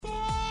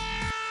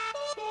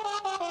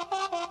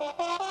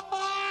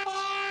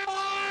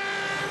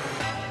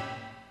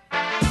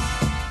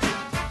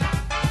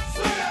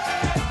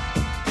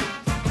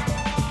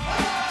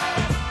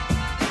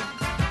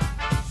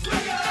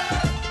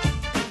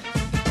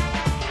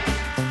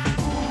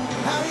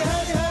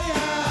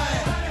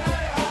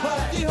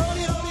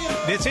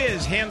This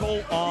is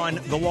Handel on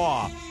the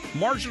Law.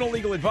 Marginal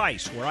legal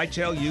advice, where I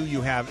tell you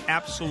you have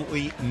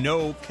absolutely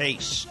no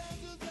case.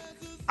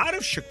 Out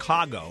of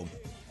Chicago,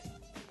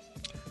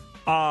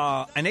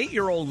 an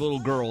 8-year-old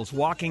little girl is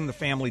walking the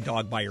family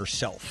dog by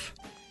herself.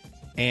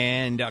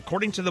 And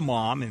according to the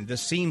mom, and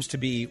this seems to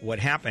be what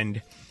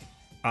happened,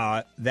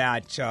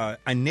 that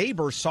a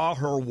neighbor saw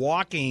her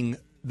walking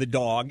the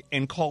dog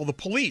and called the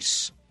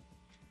police.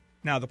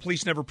 Now, the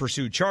police never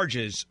pursued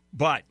charges,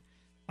 but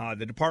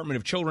the Department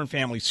of Children and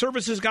Family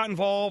Services got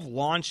involved,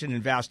 launched an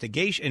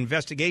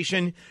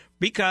investigation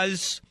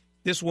because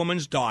this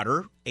woman's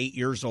daughter, 8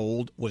 years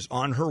old, was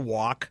on her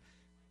walk,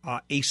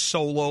 a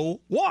solo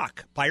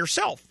walk by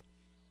herself.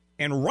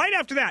 And right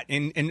after that,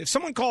 and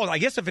someone called, I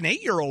guess if an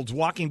 8-year-old's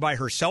walking by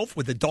herself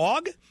with a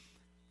dog,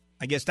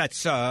 I guess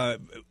that's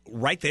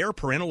right there,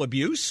 parental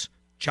abuse,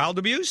 child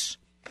abuse.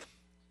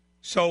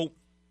 So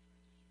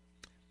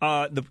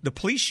the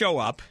police show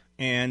up.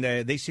 And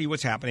they see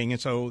what's happening,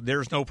 and so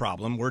there's no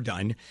problem. We're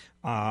done,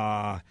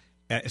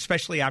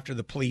 especially after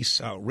the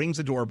police rings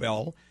the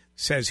doorbell,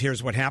 says,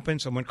 here's what happened.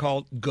 Someone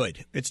called.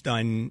 Good. It's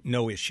done.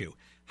 No issue.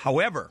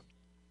 However,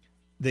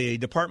 the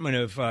Department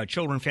of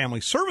Children and Family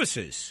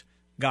Services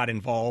got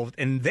involved,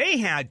 and they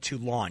had to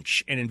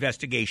launch an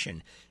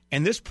investigation.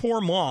 And this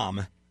poor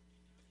mom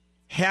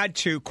had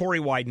to, Corey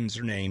Wyden's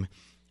her name,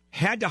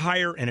 had to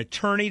hire an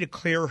attorney to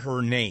clear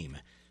her name.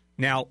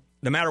 Now,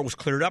 the matter was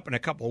cleared up in a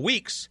couple of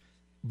weeks,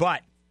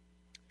 but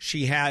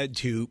she had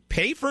to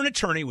pay for an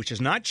attorney, which is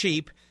not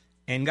cheap,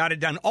 and got it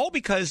done all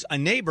because a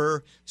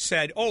neighbor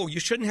said, oh, you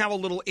shouldn't have a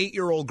little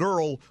 8-year-old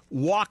girl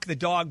walk the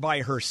dog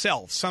by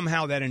herself.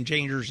 Somehow that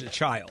endangers a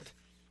child.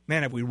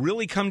 Man, have we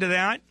really come to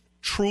that?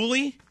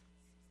 Truly?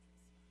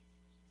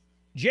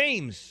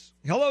 James.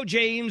 Hello,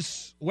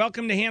 James.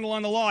 Welcome to Handel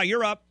on the Law.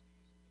 You're up.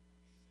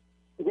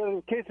 We've got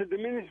a case of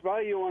diminished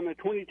value on the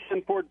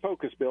 2010 Ford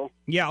Focus, Bill.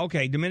 Yeah,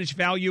 okay. Diminished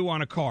value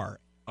on a car.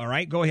 All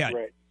right, go ahead.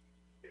 Right.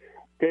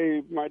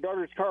 Okay, my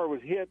daughter's car was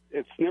hit.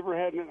 It's never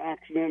had an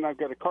accident. I've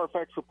got a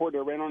Carfax report. I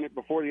ran on it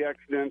before the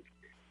accident.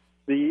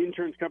 The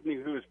insurance company,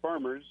 who is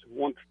Farmers,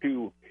 wants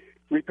to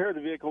repair the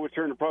vehicle, which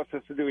they're in the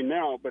process of doing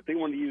now, but they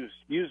want to use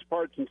used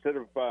parts instead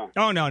of...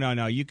 Oh,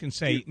 no. You can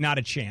say not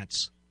a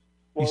chance.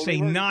 You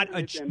say not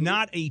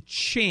a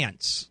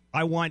chance.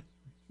 I want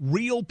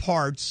real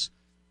parts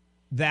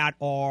that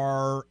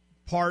are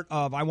part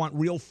of... I want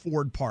real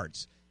Ford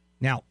parts.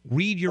 Now,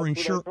 read your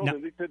insurance.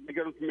 They said they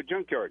got them from a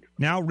junkyard.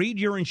 Now, read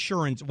your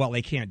insurance. Well,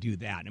 they can't do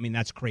that. I mean,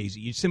 that's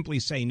crazy. You simply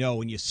say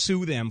no, and you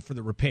sue them for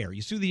the repair.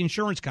 You sue the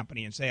insurance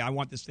company and say, I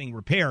want this thing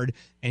repaired,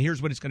 and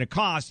here's what it's going to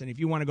cost. And if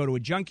you want to go to a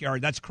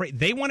junkyard, that's crazy.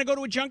 They want to go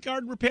to a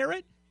junkyard and repair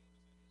it?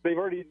 They've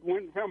already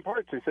went and found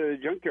parts. They said a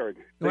junkyard.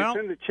 They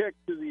send a check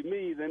to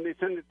me, then they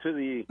send it to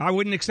the... I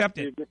wouldn't accept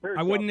it.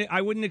 I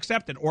wouldn't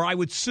accept it. Or I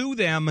would sue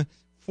them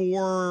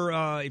for,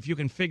 if you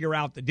can figure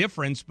out the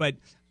difference, but...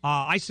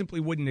 I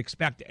simply wouldn't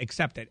accept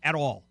it at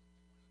all.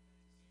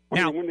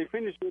 Now, when they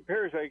finish the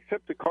repairs, I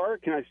accept the car.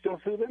 Can I still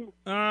sue them?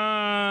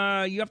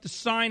 You have to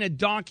sign a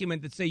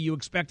document that say you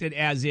expect it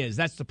as is.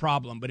 That's the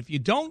problem. But if you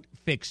don't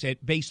fix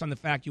it based on the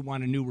fact you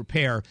want a new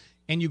repair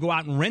and you go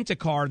out and rent a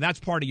car, that's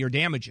part of your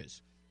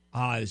damages.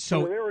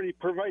 So they're already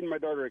providing my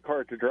daughter a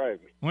car to drive.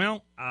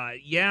 Well,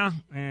 yeah,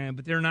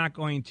 but they're not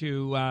going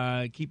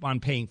to keep on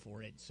paying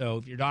for it. So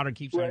if your daughter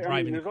keeps on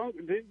driving...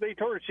 they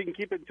told her she can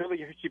keep it until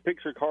she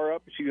picks her car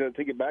up. She's going to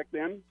take it back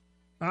then?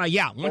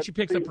 Yeah, once she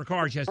picks up her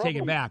car, she has to take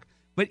it back.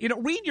 But,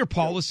 read your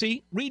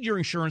policy, read your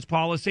insurance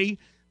policy,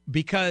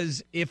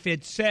 because if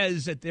it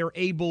says that they're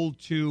able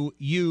to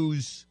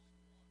use...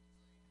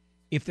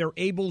 If they're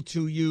able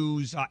to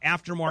use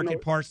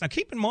aftermarket parts. Now,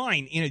 keep in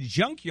mind, in a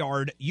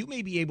junkyard, you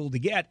may be able to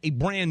get a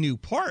brand-new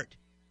part,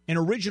 an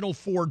original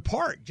Ford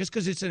part. Just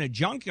because it's in a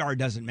junkyard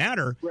doesn't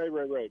matter.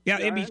 Right. Yeah,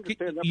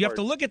 you have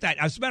to look at that.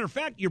 As a matter of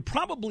fact, you're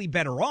probably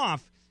better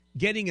off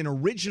getting an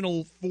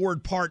original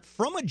Ford part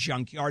from a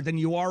junkyard than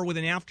you are with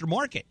an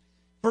aftermarket.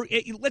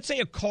 Let's say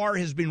a car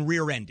has been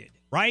rear-ended,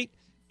 right?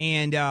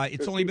 And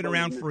it's only been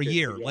around for a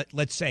year,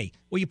 let's say.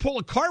 Well, you pull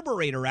a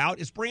carburetor out,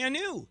 it's brand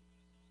new.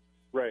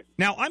 Right.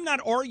 Now, I'm not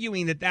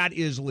arguing that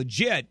is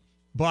legit,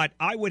 but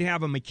I would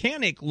have a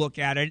mechanic look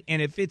at it,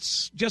 and if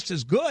it's just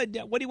as good,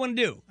 what do you want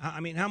to do?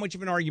 I mean, how much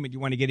of an argument do you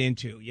want to get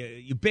into?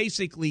 You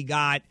basically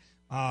got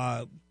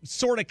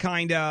sort of,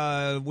 kind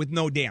of, with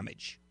no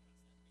damage.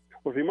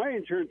 Well, see, my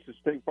insurance is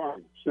Snake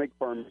Farm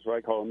is what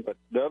I call them, but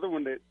the other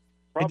one, the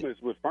problem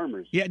is with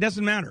Farmers. Yeah, it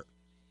doesn't matter.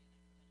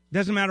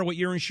 Doesn't matter what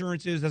your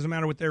insurance is, doesn't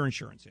matter what their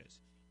insurance is.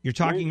 You're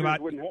talking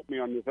about... wouldn't help me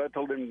on this. I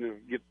told them to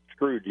get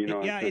screwed,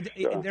 Yeah,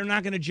 they're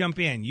not going to jump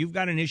in. You've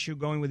got an issue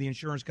going with the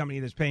insurance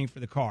company that's paying for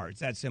the car. It's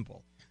that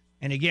simple.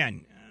 And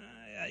again,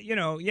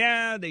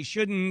 they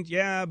shouldn't.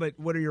 Yeah, but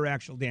what are your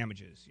actual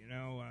damages?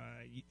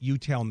 You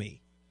tell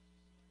me.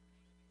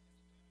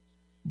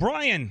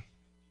 Brian.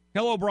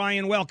 Hello,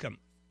 Brian. Welcome.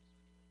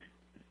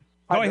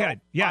 Go ahead.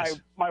 Yes.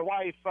 My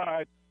wife,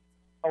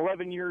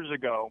 11 years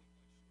ago,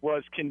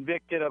 was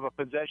convicted of a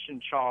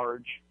possession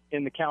charge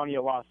in the county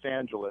of Los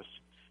Angeles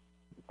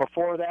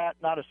Before that,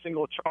 not a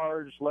single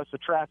charge, less a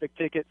traffic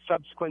ticket.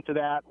 Subsequent to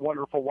that,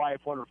 wonderful wife,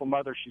 wonderful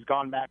mother. She's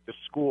gone back to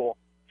school,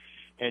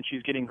 and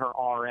she's getting her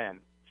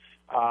RN.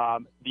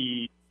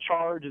 The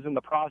charge is in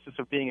the process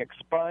of being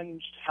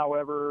expunged.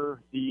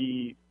 However,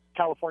 the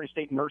California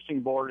State Nursing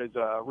Board is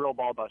a real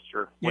ball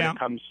buster when it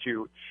comes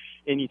to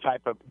any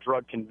type of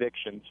drug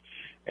convictions.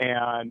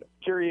 And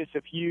curious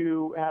if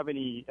you have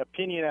any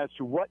opinion as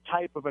to what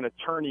type of an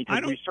attorney,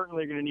 because we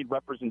certainly are going to need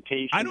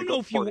representation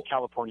before the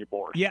California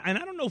Board. Yeah, and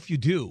I don't know if you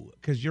do,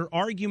 because your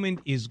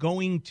argument is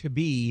going to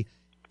be,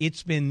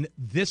 it's been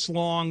this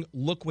long,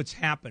 look what's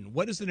happened.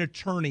 What is an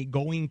attorney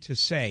going to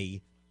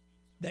say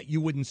that you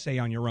wouldn't say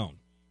on your own?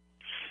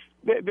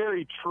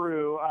 Very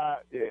true.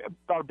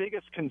 Our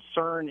biggest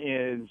concern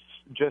is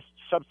just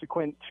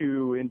subsequent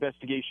to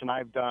investigation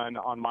I've done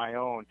on my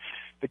own.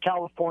 The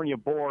California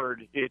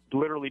Board, it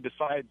literally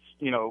decides,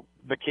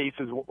 the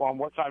cases on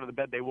what side of the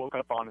bed they woke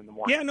up on in the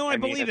morning. Yeah, no, I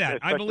believe that.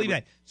 I believe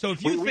that. So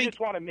if you think... We just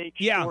want to make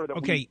sure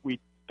that we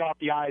dot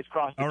the I's,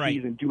 cross the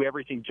T's, and do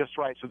everything just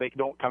right so they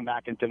don't come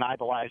back and deny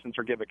the license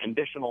or give a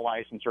conditional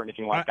license or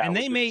anything like that. And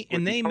they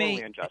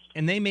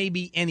may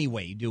be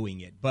anyway doing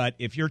it. But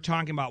if you're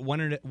talking about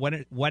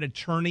what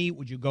attorney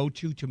would you go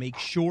to make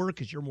sure,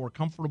 because you're more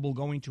comfortable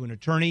going to an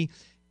attorney,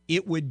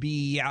 it would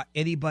be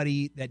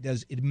anybody that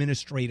does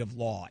administrative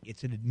law.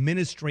 It's an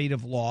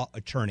administrative law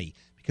attorney,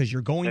 because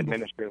you're going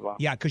administrative law.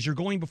 Yeah, because you're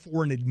going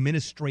before an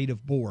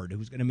administrative board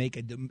who's going to make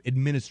an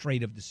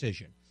administrative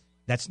decision.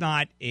 That's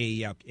not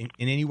in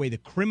any way the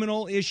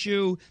criminal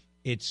issue.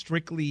 It's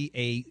strictly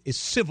a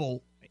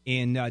civil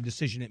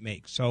decision it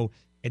makes. So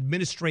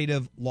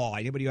administrative law.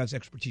 Anybody who has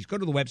expertise, go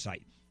to the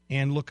website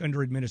and look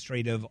under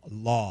administrative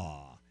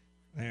law.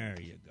 There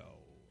you go.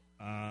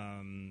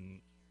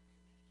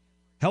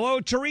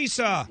 Hello,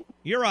 Teresa.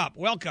 You're up.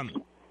 Welcome.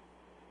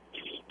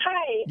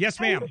 Hi.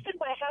 Yes, ma'am. I listed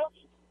my house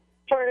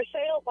for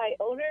sale by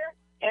owner,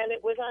 and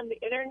it was on the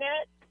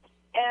Internet.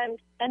 And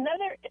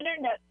another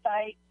Internet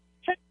site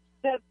took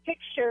the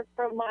picture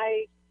from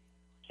my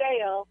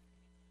sale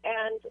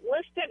and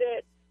listed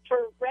it for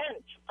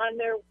rent on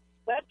their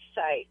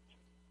website.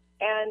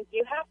 And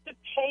you have to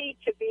pay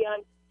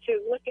to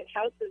look at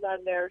houses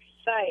on their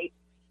site.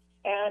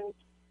 And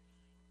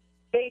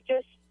they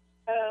just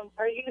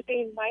are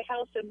using my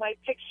house and my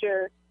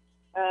picture,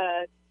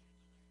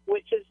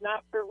 which is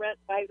not for rent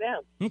by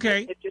them.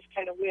 Okay. It's just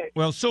kind of weird.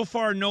 Well, so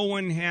far no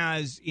one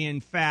has,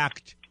 in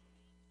fact,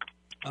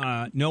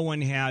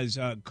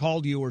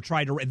 called you or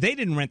tried to rent. They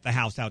didn't rent the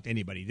house out to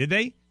anybody, did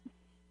they?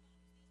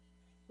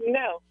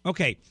 No.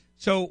 Okay.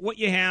 So what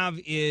you have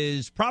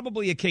is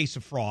probably a case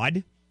of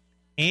fraud.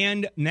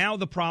 And now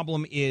the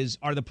problem is,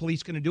 are the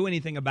police going to do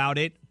anything about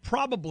it?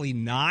 Probably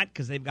not,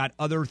 because they've got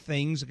other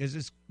things.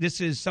 Because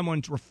this is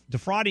someone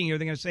defrauding you.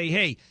 They're going to say,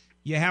 hey,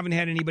 you haven't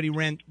had anybody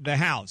rent the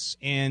house.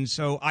 And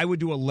so I would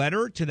do a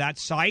letter to that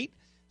site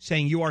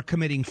saying you are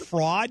committing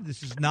fraud.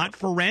 This is not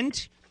for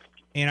rent.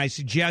 And I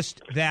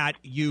suggest that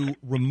you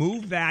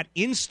remove that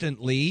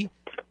instantly.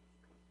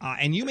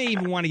 And you may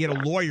even want to get a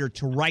lawyer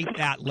to write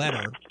that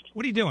letter.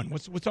 What are you doing?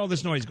 What's all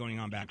this noise going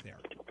on back there?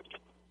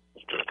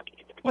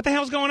 What the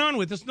hell's going on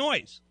with this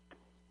noise?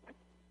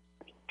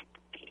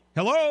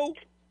 Hello?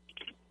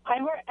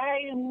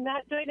 I'm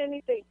not doing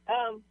anything.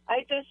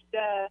 I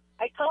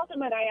called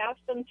them and I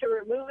asked them to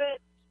remove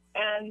it,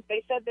 and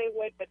they said they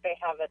would, but they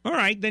haven't. All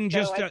right, then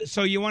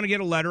so you want to get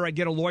a letter. I'd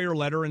get a lawyer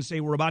letter and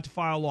say we're about to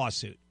file a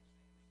lawsuit.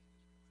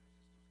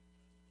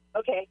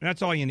 Okay.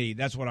 That's all you need.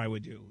 That's what I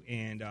would do.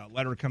 And a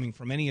letter coming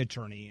from any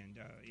attorney, and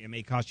it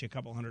may cost you a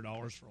couple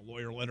 $100 for a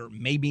lawyer letter.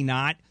 Maybe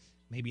not.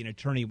 Maybe an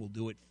attorney will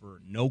do it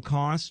for no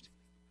cost.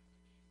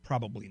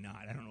 Probably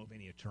not. I don't know of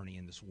any attorney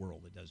in this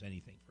world that does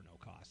anything for no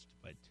cost.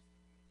 But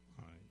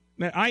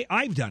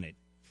I've done it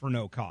for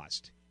no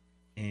cost.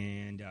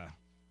 And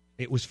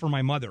it was for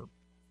my mother.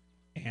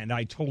 And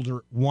I told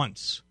her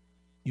once,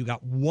 you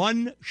got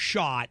one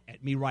shot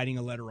at me writing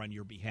a letter on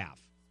your behalf.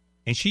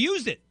 And she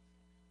used it.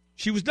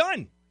 She was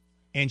done.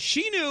 And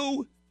she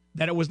knew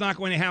that it was not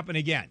going to happen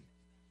again.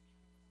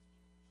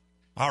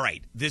 All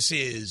right. This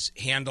is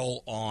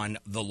Handel on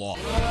the Law.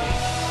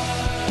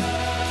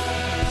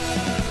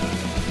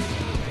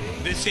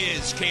 This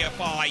is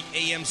KFI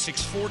AM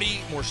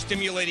 640, more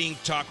stimulating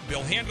talk.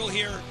 Bill Handel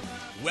here.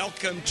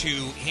 Welcome to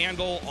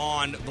Handel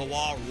on the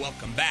Law.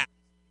 Welcome back.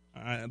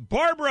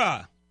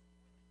 Barbara.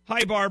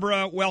 Hi,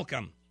 Barbara.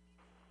 Welcome.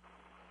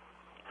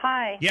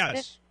 Hi. Yes.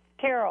 This is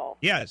Carol.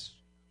 Yes.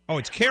 Oh,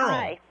 it's Carol.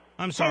 Hi.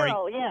 I'm sorry.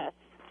 Carol, yes.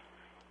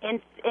 In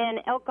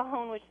El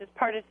Cajon, which is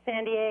part of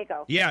San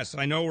Diego. Yes,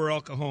 I know where El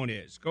Cajon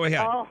is. Go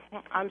ahead. Oh,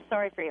 I'm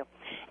sorry for you.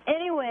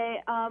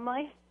 Anyway,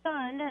 my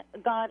son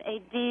got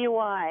a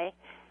DUI.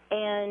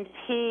 And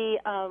he,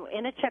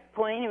 in a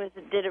checkpoint,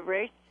 did a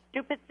very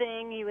stupid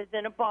thing. He was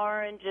in a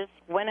bar and just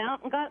went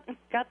out and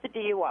got the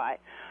DUI.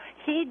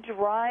 He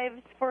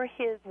drives for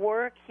his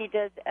work. He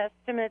does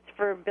estimates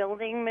for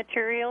building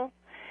materials.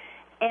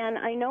 And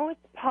I know it's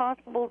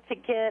possible to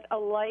get a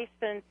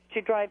license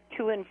to drive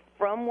to and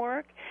from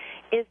work.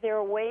 Is there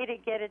a way to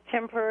get a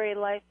temporary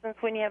license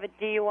when you have a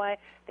DUI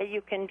that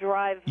you can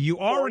drive? You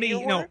already for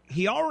your no. work?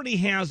 He already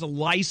has a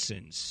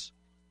license.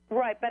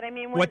 Right, but I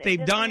mean, What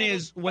they've done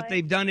is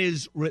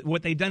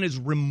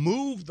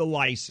remove the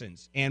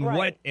license, and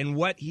Right.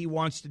 what he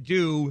wants to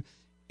do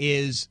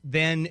is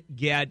then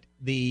get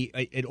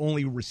it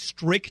only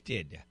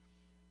restricted.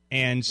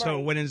 And so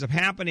Right. what ends up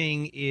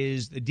happening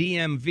is the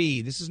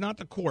DMV, this is not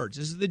the courts,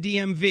 this is the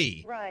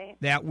DMV, Right.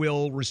 that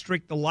will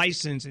restrict the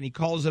license, and he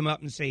calls them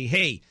up and say,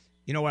 hey,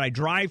 you know what, I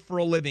drive for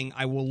a living,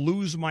 I will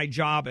lose my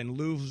job and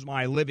lose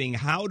my living.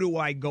 How do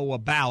I go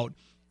about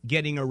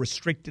getting a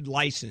restricted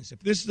license?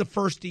 If this is the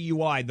first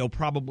DUI, they'll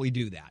probably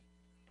do that.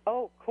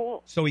 Oh,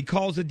 cool. So he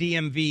calls the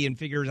DMV and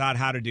figures out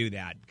how to do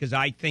that, because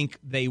I think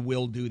they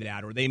will do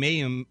that, or they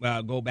may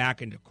go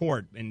back into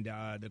court, and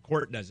the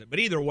court does it. But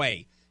either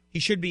way, he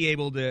should be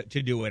able to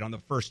do it on the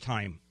first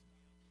time.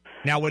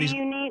 Now, Do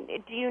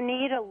you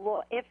need a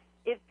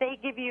if they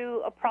give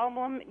you a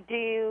problem, do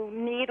you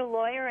need a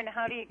lawyer, and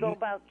how do you go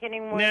about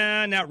getting one?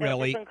 Nah, not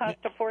really. That doesn't cost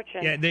a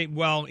fortune. Yeah,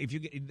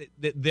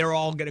 they're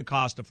all going to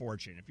cost a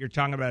fortune. If you're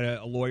talking about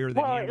a lawyer that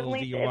Well, at handles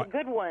least DUI, a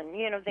good one,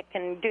 that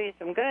can do you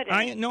some good.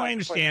 I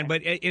understand,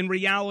 but in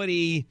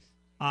reality,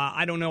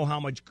 I don't know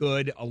how much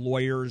good a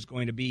lawyer is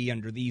going to be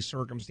under these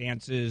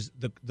circumstances.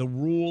 The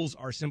rules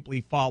are simply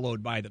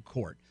followed by the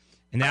court,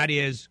 and that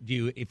is,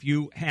 if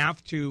you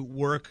have to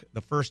work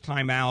the first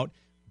time out,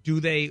 do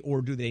they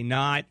or do they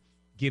not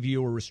give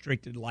you a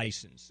restricted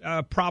license?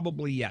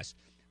 Probably yes.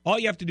 All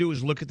you have to do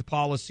is look at the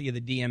policy of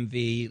the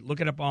DMV, look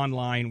it up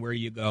online where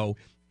you go,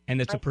 and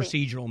it's a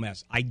procedural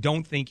mess. I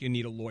don't think you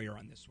need a lawyer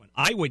on this one.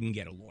 I wouldn't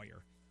get a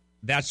lawyer.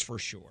 That's for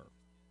sure.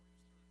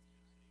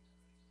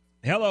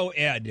 Hello,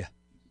 Ed.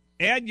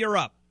 Ed, you're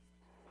up.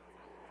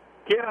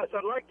 Yes,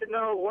 I'd like to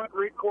know what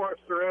recourse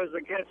there is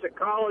against a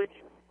college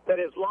that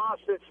has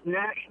lost its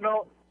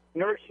national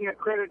nursing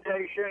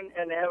accreditation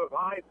and have a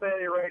high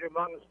failure rate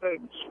among the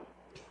students.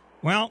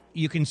 Well,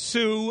 you can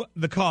sue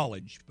the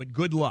college, but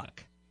good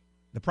luck.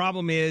 The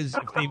problem is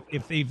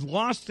if they've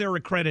lost their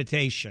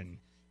accreditation,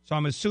 so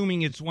I'm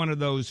assuming it's one of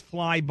those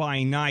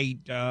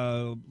fly-by-night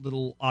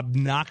little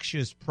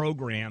obnoxious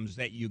programs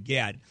that you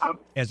get,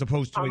 as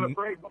opposed to... I'm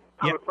afraid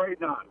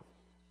not.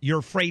 You're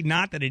afraid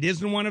not that it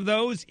isn't one of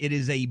those? It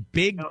is a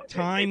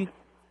big-time...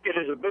 It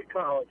is a big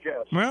college,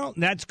 yes. Well,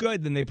 that's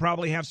good. Then they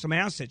probably have some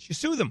assets. You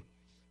sue them.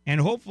 And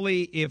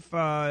hopefully,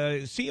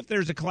 see if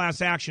there's a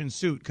class action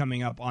suit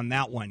coming up on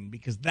that one,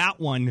 because that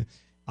one,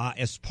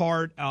 as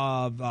part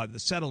of the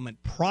settlement,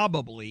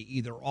 probably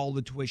either all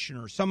the tuition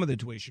or some of the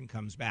tuition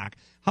comes back.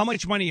 How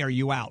much money are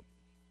you out?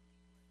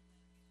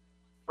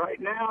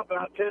 Right now,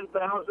 about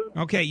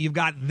 $10,000. Okay, you've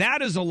got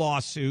that as a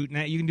lawsuit.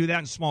 Now you can do that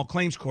in small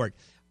claims court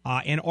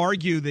and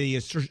argue the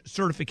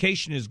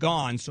certification is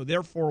gone. So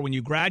therefore, when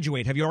you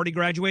graduate, have you already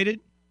graduated?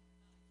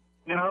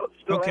 No,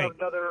 still have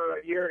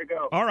another year to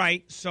go. All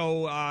right.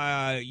 So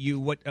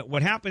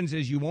what happens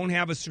is you won't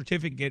have a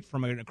certificate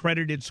from an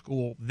accredited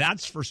school.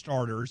 That's for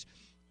starters.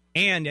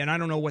 And I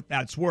don't know what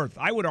that's worth.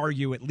 I would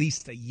argue at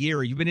least a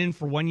year. You've been in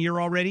for 1 year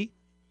already?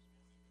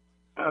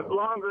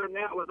 Longer than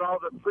that with all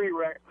the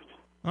prereqs.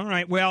 All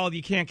right. Well,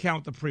 you can't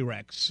count the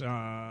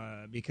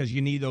prereqs because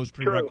you need those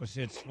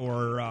prerequisites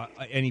for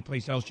any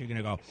place else you're going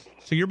to go.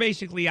 So you're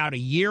basically out a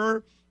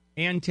year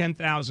and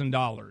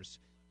 $10,000.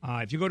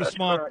 If you go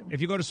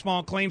to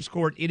small claims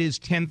court, it is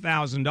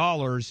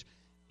 $10,000,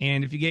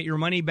 and if you get your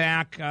money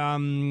back,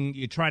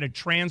 you try to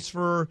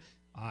transfer,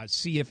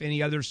 see if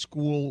any other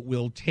school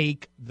will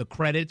take the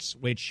credits,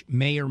 which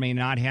may or may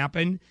not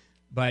happen.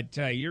 But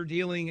you're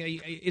dealing;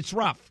 it's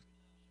rough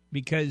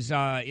because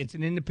it's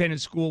an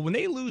independent school. When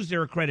they lose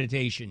their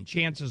accreditation,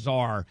 chances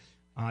are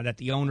that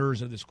the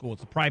owners of the school,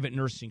 it's a private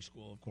nursing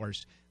school, of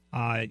course,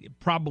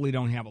 probably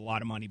don't have a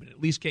lot of money, but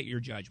at least get your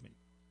judgment.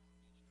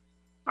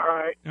 All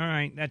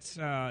right. That's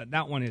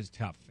that one is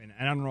tough, and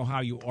I don't know how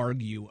you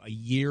argue a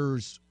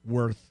year's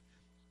worth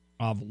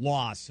of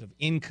loss of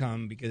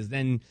income, because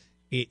then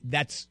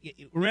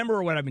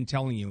remember what I've been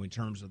telling you in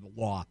terms of the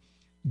law.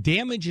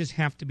 Damages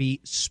have to be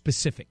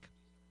specific,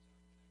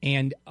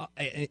 and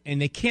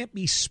they can't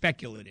be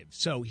speculative.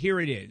 So here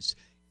it is: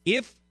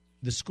 if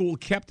the school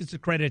kept its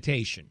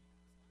accreditation,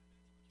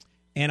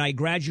 and I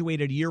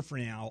graduated a year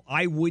from now,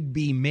 I would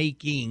be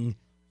making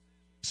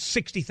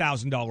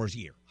 $60,000 a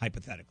year,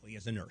 hypothetically,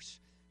 as a nurse.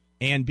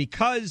 And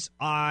because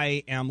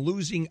I am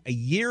losing a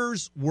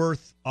year's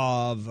worth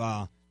of,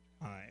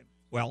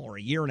 or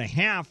a year and a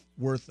half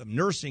worth of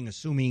nursing,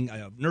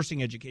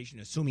 nursing education,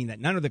 assuming that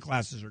none of the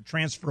classes are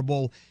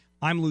transferable,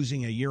 I'm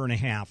losing a year and a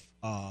half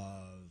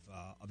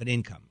of an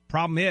income.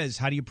 Problem is,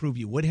 how do you prove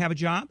you would have a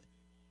job?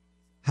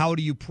 How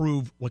do you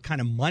prove what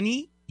kind of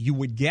money you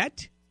would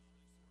get?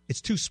 It's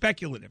too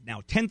speculative.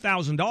 Now,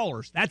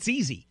 $10,000, that's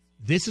easy.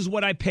 This is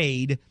what I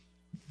paid.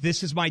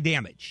 This is my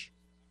damage.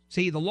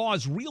 See, the law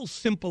is real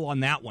simple on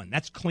that one.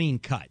 That's clean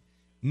cut.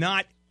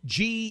 Not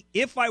gee,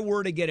 if I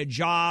were to get a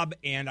job,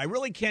 and I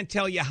really can't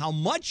tell you how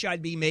much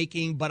I'd be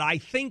making, but I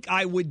think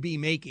I would be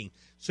making.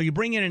 So you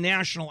bring in a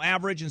national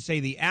average and say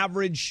the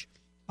average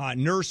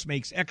nurse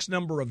makes X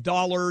number of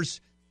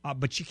dollars,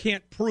 but you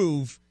can't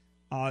prove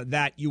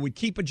that you would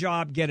keep a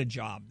job, get a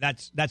job.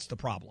 That's the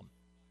problem.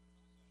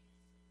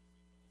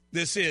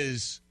 This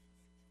is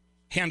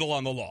Handel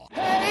on the Law.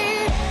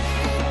 Hey,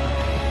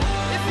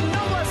 if you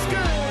know what's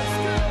good.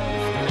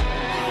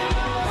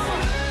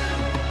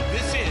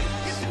 This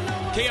is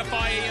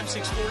KFI AM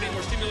 640,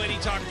 more stimulating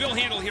talk. Bill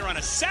Handel here on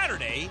a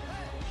Saturday.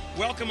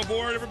 Welcome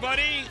aboard,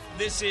 everybody.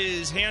 This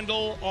is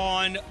Handel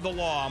on the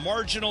Law,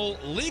 marginal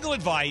legal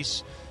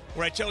advice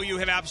where I tell you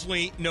have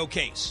absolutely no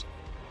case.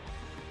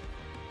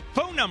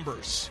 Phone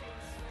numbers,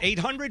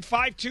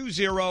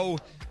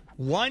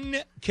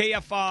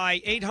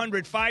 800-520-1KFI,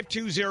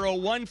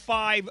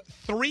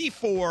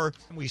 800-520-1534.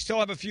 We still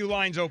have a few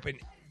lines open.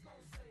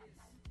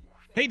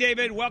 Hey,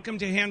 David, welcome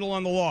to Handel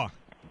on the Law.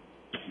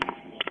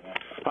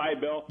 Hi,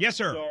 Bill. Yes,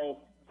 sir. So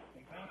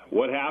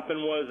what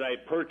happened was I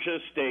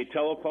purchased a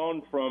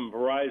telephone from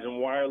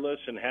Verizon Wireless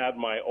and had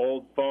my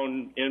old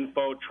phone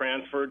info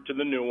transferred to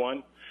the new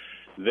one.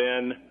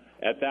 Then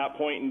at that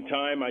point in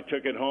time, I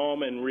took it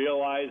home and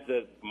realized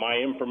that my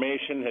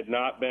information had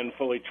not been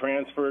fully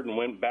transferred and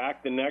went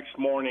back the next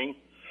morning,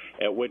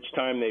 at which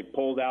time they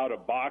pulled out a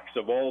box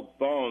of old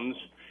phones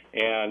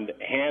and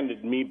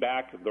handed me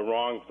back the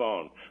wrong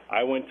phone.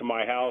 I went to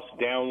my house,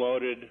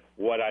 downloaded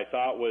what I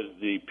thought was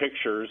the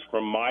pictures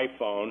from my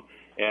phone,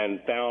 and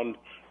found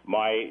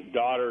my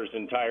daughter's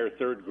entire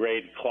third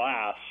grade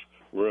class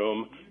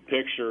room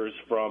pictures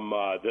from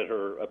that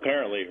her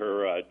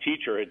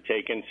teacher had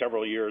taken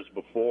several years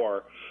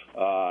before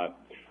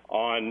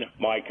on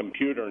my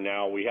computer.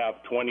 Now we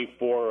have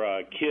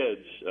 24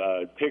 kids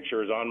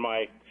pictures on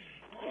my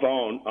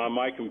phone, on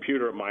my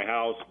computer at my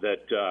house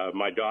that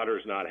my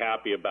daughter's not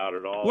happy about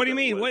at all. What do you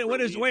mean?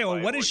 What is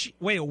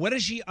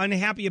she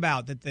unhappy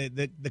about? That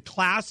the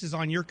class is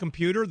on your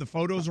computer? The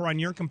photos are on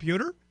your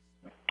computer?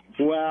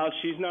 Well,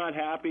 she's not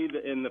happy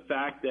in the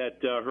fact that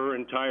her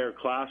entire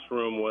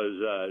classroom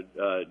was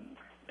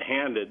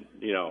handed,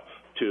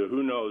 to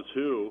who knows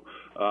who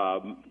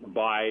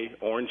by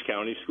Orange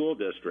County School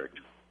District.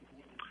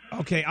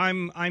 Okay,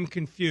 I'm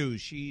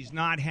confused. She's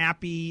not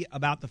happy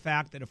about the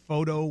fact that a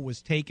photo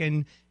was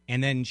taken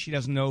and then she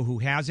doesn't know who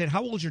has it.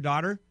 How old is your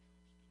daughter?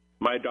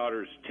 My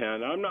daughter's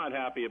 10. I'm not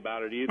happy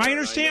about it either. I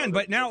understand,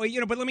 but now,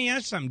 but let me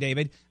ask something,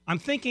 David. I'm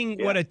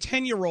thinking what a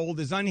 10-year-old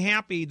is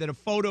unhappy that a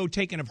photo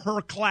taken of her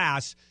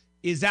class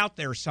is out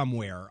there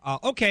somewhere.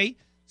 Okay,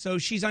 so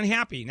she's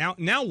unhappy.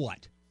 Now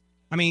what?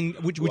 I mean,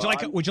 would you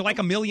like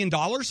 $1 million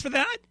for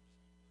that?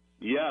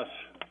 Yes.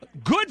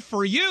 Good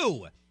for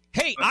you.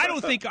 Hey, I don't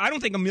think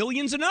 $1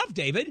 million's enough,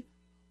 David.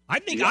 I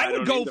think I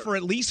would go for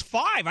at least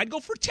 $5. I'd go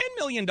for $10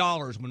 million.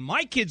 When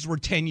my kids were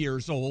 10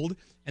 years old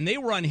and they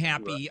were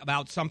unhappy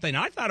about something,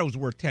 I thought it was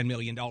worth $10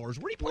 million. What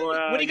are you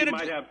going to do? You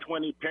might have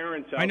 20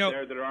 parents out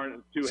there that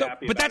aren't too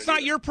happy. But that's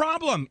not your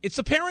problem. It's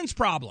the parents'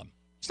 problem.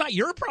 It's not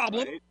your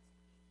problem. Right.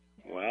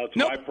 Well, it's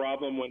my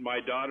problem when my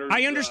daughter.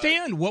 I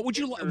understand. What would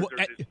you?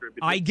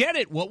 I get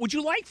it. What would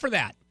you like for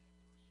that?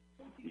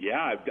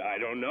 Yeah, I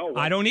don't know.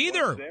 I don't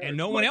either, and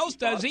no one else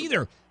does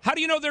either. How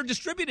do you know they're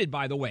distributed,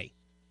 by the way?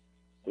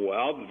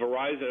 Well,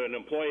 an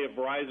employee of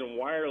Verizon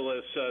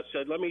Wireless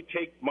said, "Let me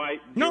take my."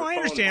 No, I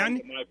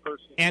understand.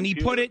 And he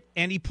put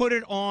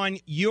it on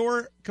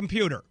your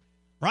computer,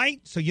 right?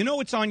 So you know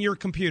it's on your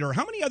computer.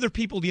 How many other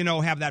people do you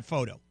know have that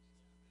photo?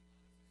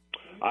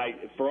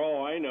 For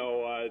all I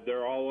know,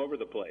 they're all over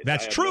the place.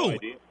 That's true. No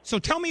idea. So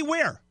tell me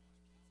where.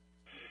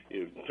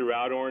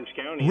 Throughout Orange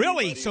County.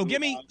 Really? So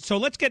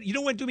let's get, you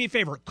know what, do me a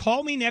favor.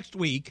 Call me next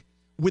week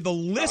with a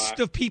list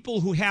of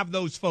people who have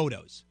those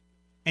photos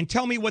and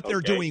tell me what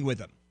they're doing with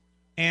them.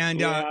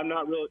 And I'm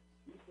not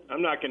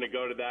going to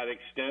go to that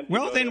extent.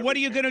 Well, then what are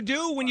you going to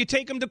do when you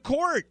take them to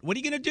court? What are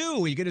you going to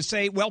do? Are you going to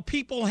say, well,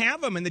 people have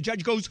them, and the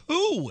judge goes,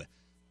 who?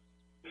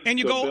 And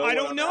you go, Bill, I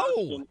don't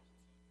know.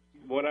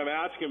 What I'm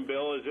asking,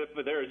 Bill, is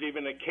if there's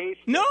even a case.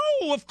 No,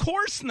 of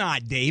course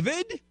not,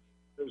 David.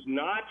 There's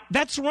not?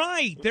 That's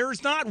right.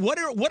 There's not. What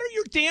are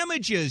your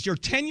damages? Your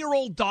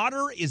 10-year-old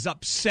daughter is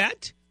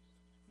upset?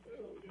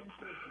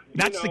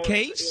 That's the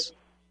case?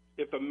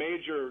 If a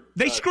major...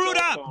 They screwed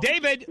up,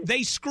 David.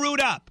 They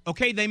screwed up.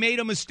 Okay, they made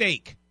a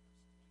mistake.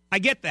 I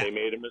get that. They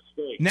made a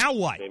mistake. Now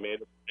what? They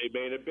made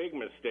a big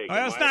mistake.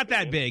 Well, it's not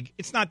that big.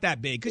 It's not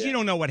that big because you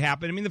don't know what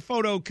happened. I mean, the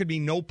photo could be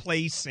no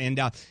place, and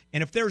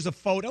if there's a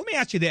photo... Let me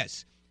ask you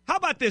this. How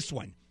about this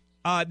one?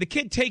 The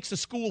kid takes a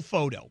school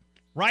photo,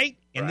 right?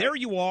 And there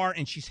you are,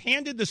 and she's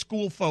handed the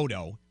school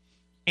photo,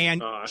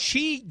 and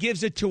she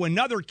gives it to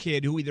another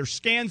kid who either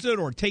scans it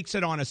or takes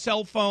it on a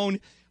cell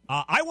phone.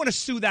 I want to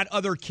sue that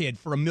other kid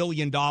for $1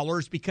 million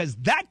because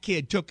that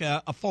kid took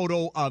a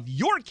photo of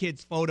your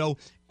kid's photo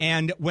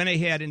and went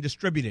ahead and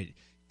distributed it.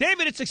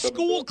 David, it's a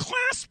school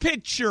class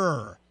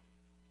picture.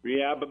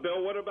 Yeah, but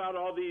Bill, what about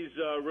all these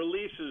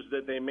releases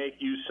that they make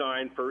you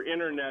sign for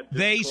internet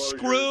They disclosures?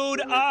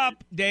 screwed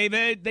up,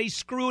 David. They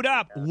screwed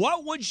up.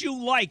 What would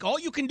you like? All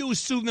you can do is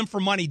sue them for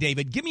money,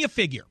 David. Give me a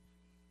figure.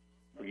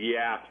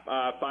 Yeah,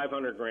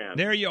 $500,000.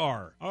 There you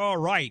are. All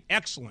right,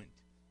 excellent.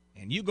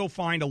 And you go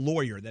find a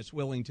lawyer that's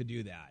willing to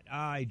do that.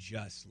 I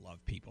just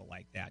love people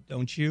like that,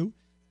 don't you?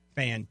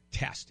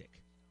 Fantastic.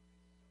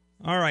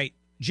 All right,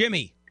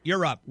 Jimmy,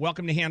 you're up.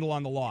 Welcome to Handel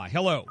on the Law.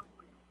 Hello.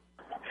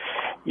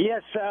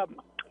 Yes,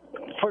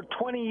 for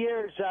 20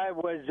 years I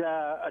was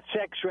a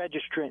sex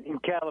registrant in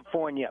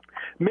California.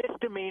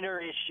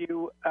 Misdemeanor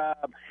issue,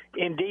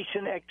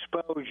 indecent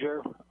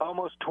exposure,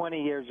 almost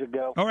 20 years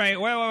ago. All right,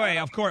 wait.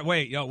 Of course,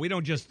 wait. No, we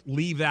don't just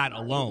leave that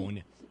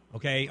alone,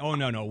 okay? Oh,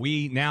 no.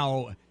 We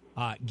now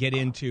get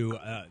into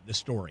the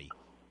story.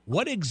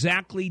 What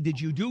exactly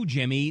did you do,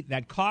 Jimmy,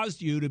 that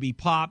caused you to be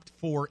popped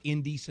for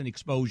indecent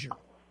exposure?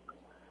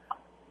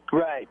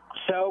 Right.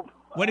 So...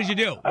 What did you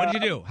do?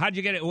 How'd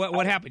you get it?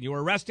 What happened? You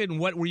were arrested, and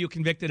what were you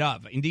convicted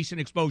of?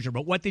 Indecent exposure.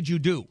 But what did you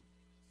do?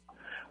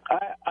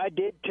 I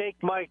did take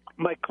my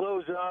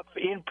clothes off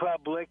in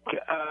public,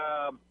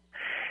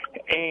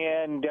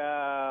 and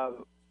I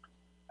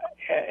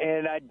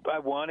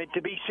wanted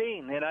to be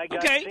seen, and I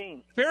got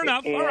seen. Fair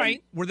enough. And, all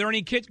right. Were there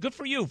any kids? Good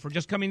for you for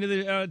just coming to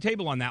the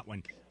table on that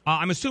one.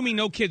 I'm assuming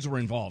no kids were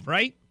involved,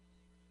 right?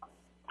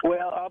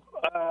 Well,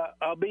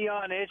 I'll be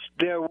honest.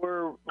 There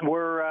were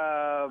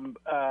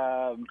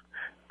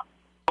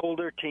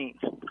older teens.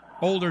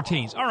 Older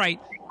teens. All right.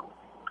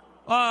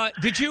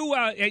 Did you?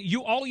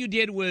 All you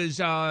did was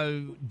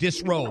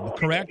disrobe,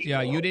 correct?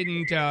 You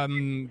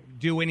didn't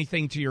do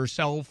anything to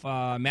yourself,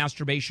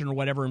 masturbation or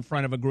whatever, in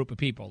front of a group of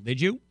people,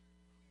 did you?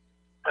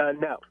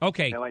 No.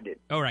 Okay. No, I didn't.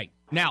 All right.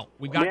 Now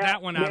we've got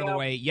that one out of the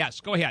way. Yes.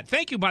 Go ahead.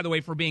 Thank you, by the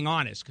way, for being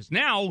honest, because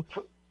now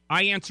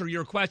I answer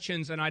your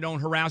questions and I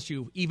don't harass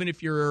you. Even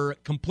if you're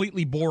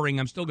completely boring,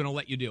 I'm still going to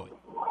let you do it.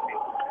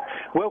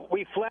 Well,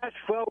 we flash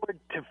forward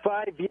to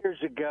 5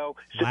 years ago.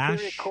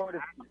 Superior Court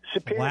of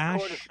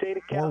State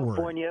of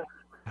California.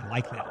 I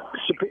like that.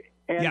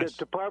 And yes. The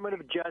Department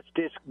of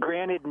Justice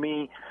granted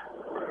me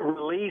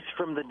release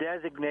from the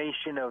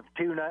designation of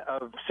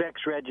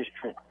sex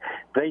registrant.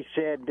 They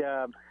said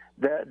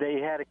they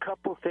had a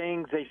couple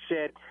things. They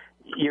said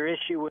your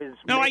issue was...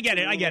 No, I get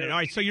it. All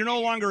right, so you're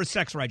no longer a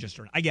sex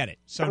registrant. I get it.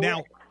 So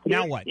now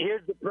what?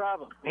 Here's the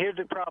problem.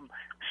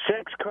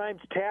 Sex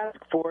Crimes Task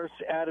Force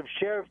out of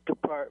Sheriff's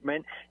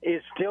Department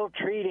is still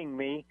treating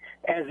me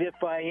as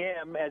if I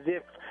am, as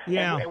if...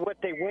 Yeah. And what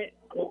they went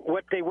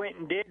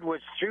and did was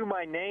threw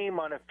my name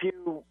on a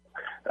few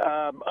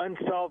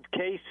unsolved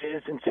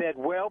cases and said,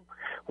 well,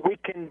 we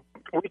can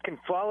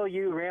follow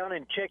you around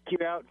and check you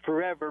out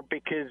forever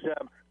because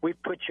we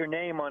put your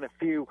name on a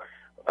few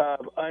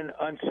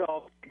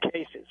unsolved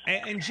cases.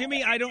 And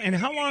Jimmy, and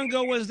how long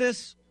ago was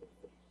this?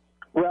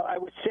 Well, I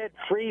was set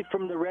free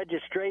from the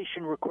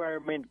registration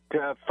requirement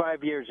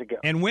 5 years ago.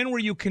 And when were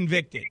you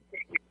convicted?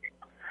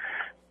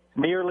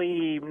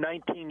 Nearly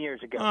 19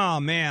 years ago. Oh,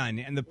 man.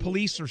 And the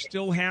police are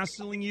still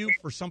hassling you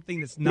for something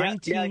that's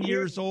 19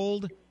 years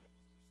old?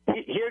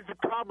 Here's the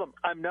problem.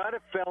 I'm not a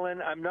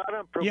felon. I'm not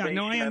on probation. Yeah,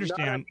 no, I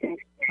understand.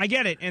 I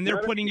get it. And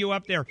they're putting you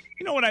up there.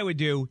 You know what I would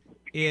do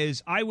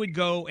is I would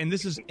go, and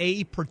this is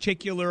a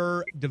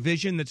particular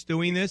division that's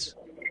doing this?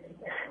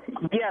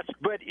 Yes,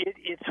 but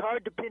it's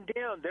hard to pin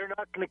down. They're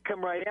not going to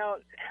come right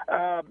out.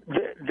 I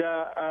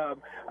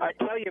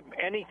tell you,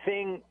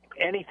 anything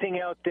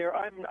out there,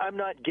 I'm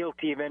not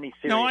guilty of any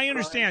serious No, I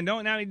understand. No,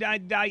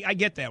 I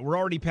get that. We're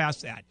already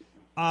past that.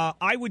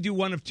 I would do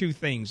one of two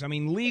things. I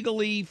mean,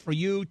 legally, for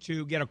you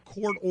to get a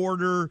court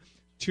order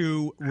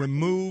to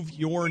remove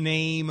your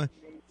name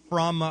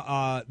from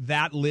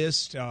that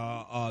list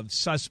of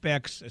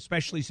suspects,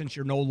 especially since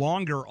you're no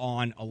longer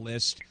on a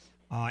list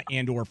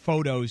and or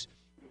photos,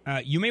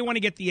 you may want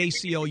to get the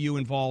ACLU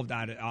involved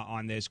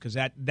on this because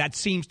that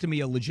seems to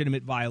me a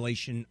legitimate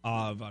violation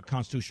of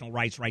constitutional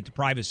rights, right to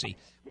privacy.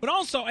 But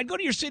also, I'd go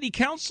to your city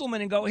councilman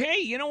and go,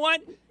 hey, you know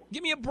what?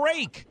 Give me a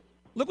break.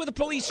 Look what the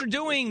police are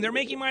doing. They're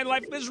making my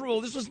life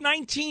miserable. This was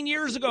 19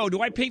 years ago. Do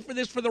I pay for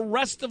this for the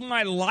rest of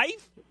my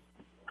life?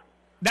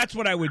 That's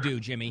what I would do,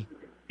 Jimmy,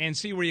 and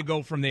see where you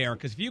go from there.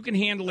 Because if you can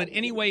handle it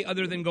any way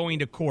other than going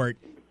to court,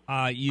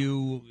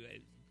 in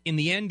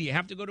the end, do you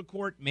have to go to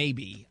court?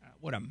 Maybe.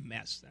 What a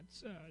mess.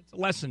 It's a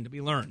lesson to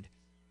be learned.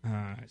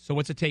 So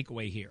what's a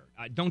takeaway here?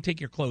 Don't take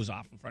your clothes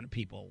off in front of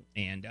people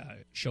and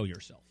show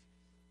yourself.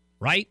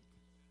 Right?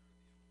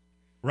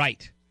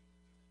 Right.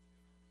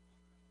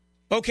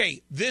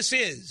 Okay, this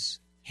is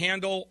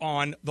Handel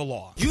on the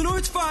Law. You know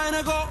it's fine,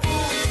 I go,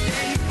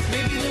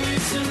 maybe there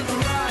isn't a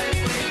right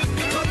way.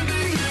 But it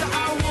is that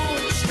I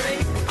won't stray.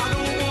 I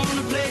don't want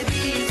to play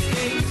these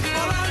games.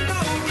 All I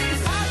know is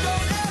I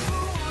don't ever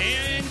want.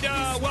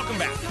 And welcome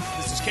back.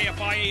 This is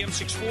KFI AM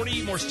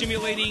 640, more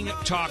stimulating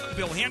talk.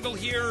 Bill Handel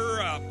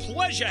here.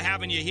 Pleasure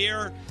having you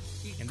here.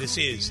 And this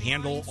is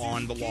Handel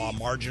on the Law,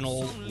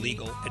 marginal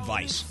legal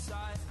advice.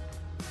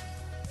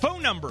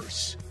 Phone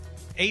numbers,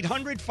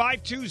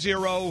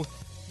 800-520-3776.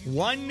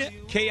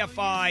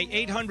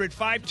 1KFI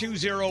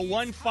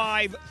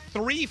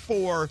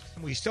 800-520-1534.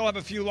 We still have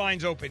a few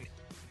lines open.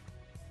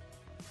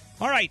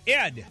 All right,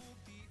 Ed.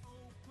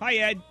 Hi,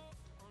 Ed.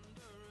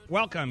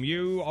 Welcome.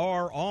 You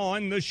are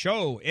on the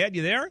show. Ed,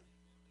 you there?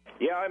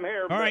 Yeah, I'm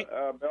here, All right.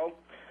 Bill.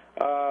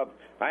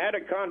 I had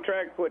a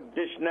contract with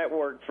Dish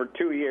Network for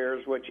 2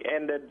 years, which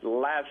ended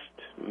last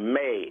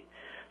May.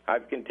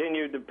 I've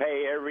continued to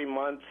pay every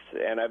month,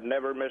 and I've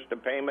never missed a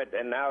payment,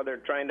 and now they're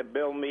trying to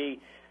bill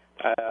me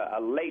a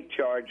late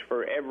charge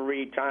for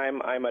every time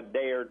I'm a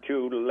day or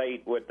two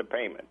late with the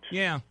payment.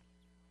 Yeah.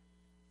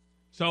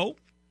 So?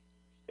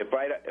 If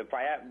I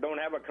don't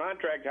have a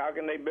contract, how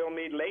can they bill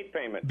me late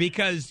payment?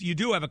 Because you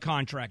do have a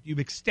contract. You've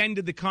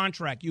extended the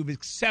contract. You've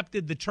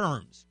accepted the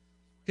terms.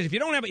 Because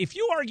if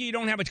you argue you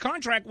don't have a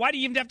contract, why do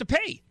you even have to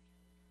pay?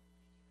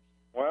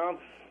 Well,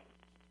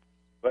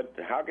 but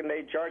how can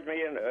they charge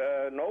me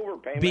an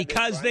overpayment?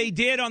 Because they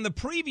did on the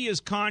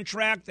previous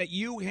contract that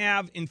you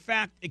have, in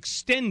fact,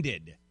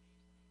 extended.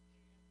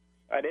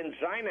 I didn't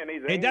sign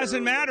anything. It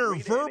doesn't matter.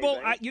 Verbal.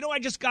 Anything. I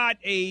just got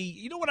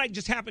what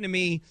just happened to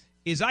me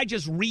is I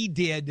just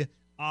redid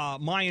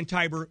my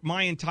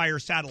entire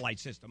satellite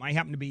system. I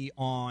happen to be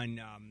on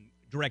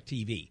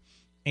DirecTV.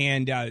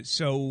 And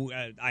so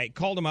I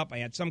called them up. I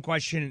had some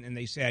question, and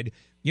they said,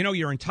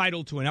 you're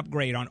entitled to an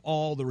upgrade on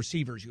all the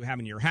receivers you have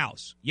in your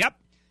house. Yep.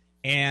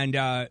 And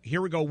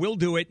here we go. We'll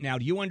do it. Now,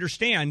 do you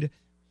understand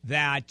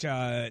that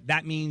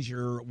that means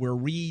we're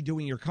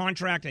redoing your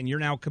contract, and you're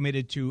now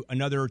committed to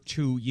another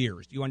 2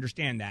 years? Do you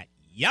understand that?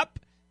 Yep,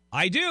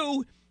 I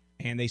do.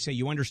 And they say,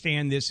 you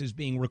understand this is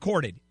being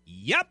recorded?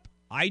 Yep,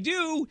 I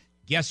do.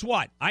 Guess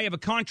what? I have a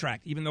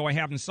contract, even though I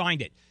haven't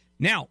signed it.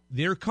 Now,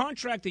 their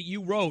contract that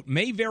you wrote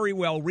may very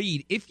well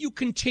read, if you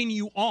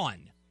continue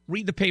on,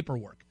 read the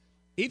paperwork.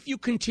 If you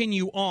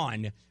continue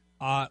on,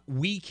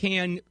 we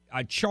can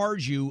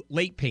charge you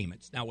late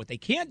payments. Now, what they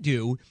can't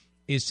do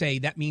is say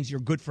that means you're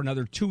good for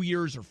another 2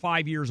 years or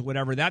 5 years or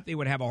whatever. That they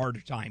would have a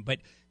harder time. But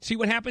see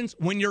what happens?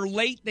 When you're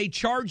late, they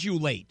charge you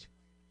late.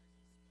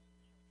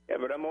 Yeah,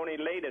 but I'm only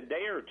late a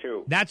day or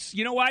two. That's,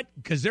 you know what?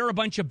 Because they're a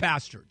bunch of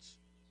bastards.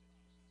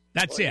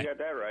 That's it. You got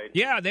that right.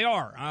 Yeah, they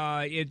are.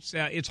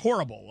 It's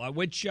horrible.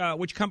 Which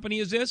company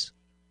is this?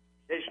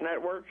 Dish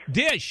Network.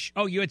 Dish.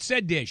 Oh, you had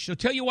said Dish. So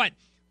tell you what.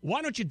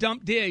 Why don't you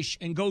dump Dish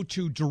and go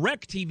to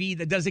DirecTV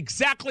that does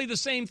exactly the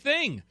same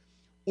thing?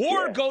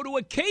 Or go to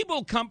a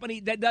cable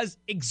company that does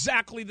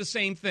exactly the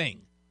same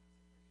thing.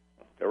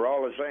 They're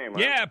all the same, huh?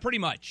 Yeah, pretty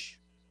much.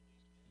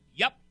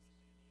 Yep.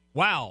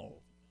 Wow.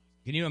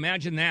 Can you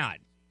imagine that?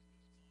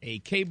 A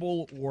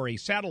cable or a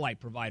satellite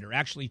provider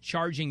actually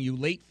charging you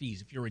late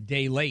fees if you're a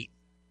day late.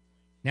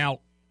 Now,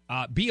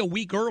 be a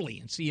week early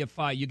and see if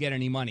you get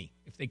any money,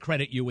 if they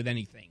credit you with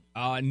anything.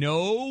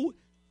 No,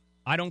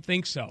 I don't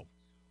think so.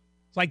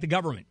 It's like the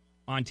government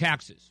on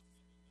taxes.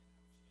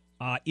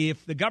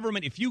 If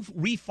you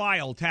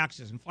refile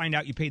taxes and find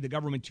out you paid the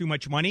government too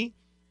much money,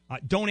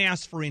 don't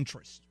ask for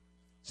interest.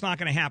 It's not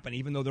going to happen,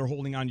 even though they're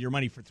holding on to your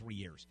money for 3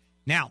 years.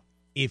 Now,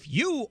 if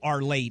you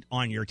are late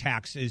on your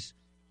taxes,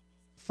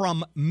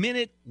 from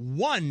minute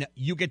one,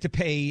 you get to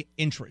pay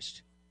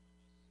interest.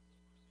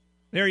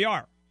 There you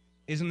are.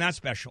 Isn't that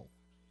special?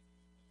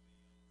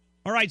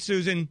 All right,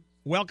 Susan,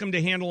 welcome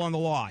to Handel on the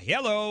Law.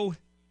 Hello.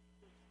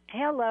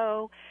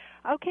 Hello.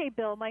 Okay,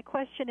 Bill, my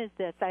question is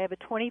this. I have a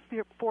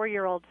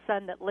 24-year-old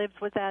son that lives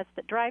with us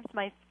that drives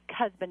my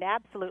husband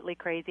absolutely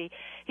crazy.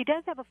 He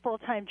does have a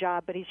full-time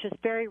job, but he's just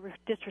very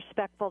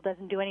disrespectful,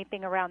 doesn't do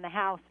anything around the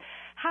house.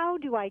 How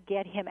do I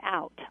get him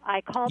out?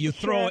 I called you the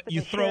sheriff,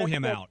 you throw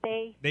him out.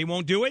 They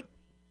won't do it?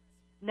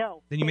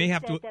 No. Then you may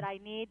have to that I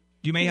need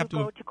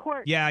go to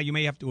court. Yeah, you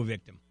may have to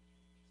evict him.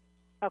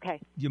 Okay.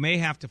 You may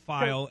have to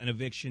file an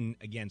eviction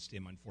against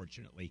him,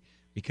 unfortunately,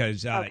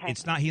 because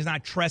he's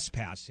not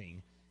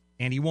trespassing.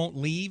 And he won't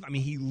leave? I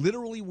mean, he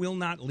literally will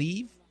not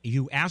leave?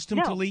 You asked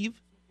him to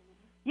leave?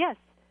 Yes.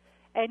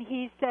 And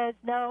he says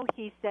no.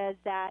 He says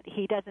that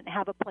he doesn't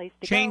have a place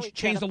to go. He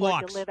change the afford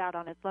locks. To live out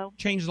on his own.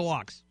 Change the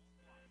locks.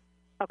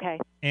 Okay.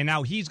 And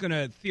now he's going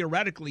to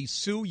theoretically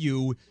sue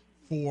you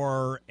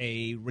for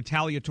a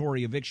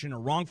retaliatory eviction or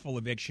wrongful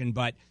eviction,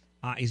 but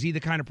is he the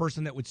kind of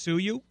person that would sue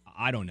you?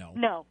 I don't know.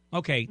 No.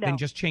 Okay, no. Then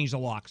just change the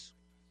locks.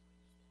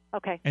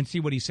 Okay. And see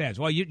what he says.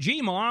 Well,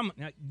 gee, Mom,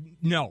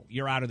 no,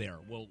 you're out of there.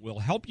 We'll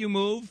help you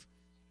move.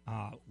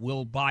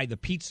 We'll buy the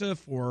pizza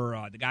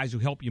for the guys who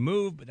help you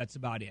move, but that's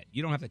about it.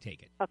 You don't have to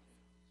take it. Okay.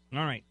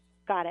 All right.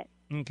 Got it.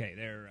 Okay,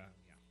 there. Yeah.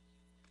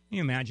 Can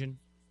you imagine?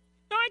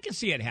 No, I can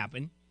see it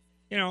happen.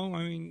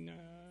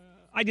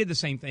 I did the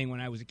same thing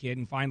when I was a kid,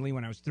 and finally,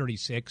 when I was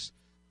 36,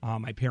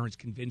 my parents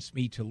convinced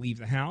me to leave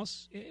the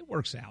house. It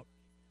works out.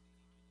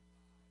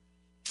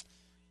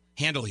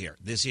 Handel here.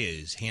 This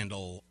is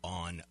Handel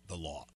on the Law.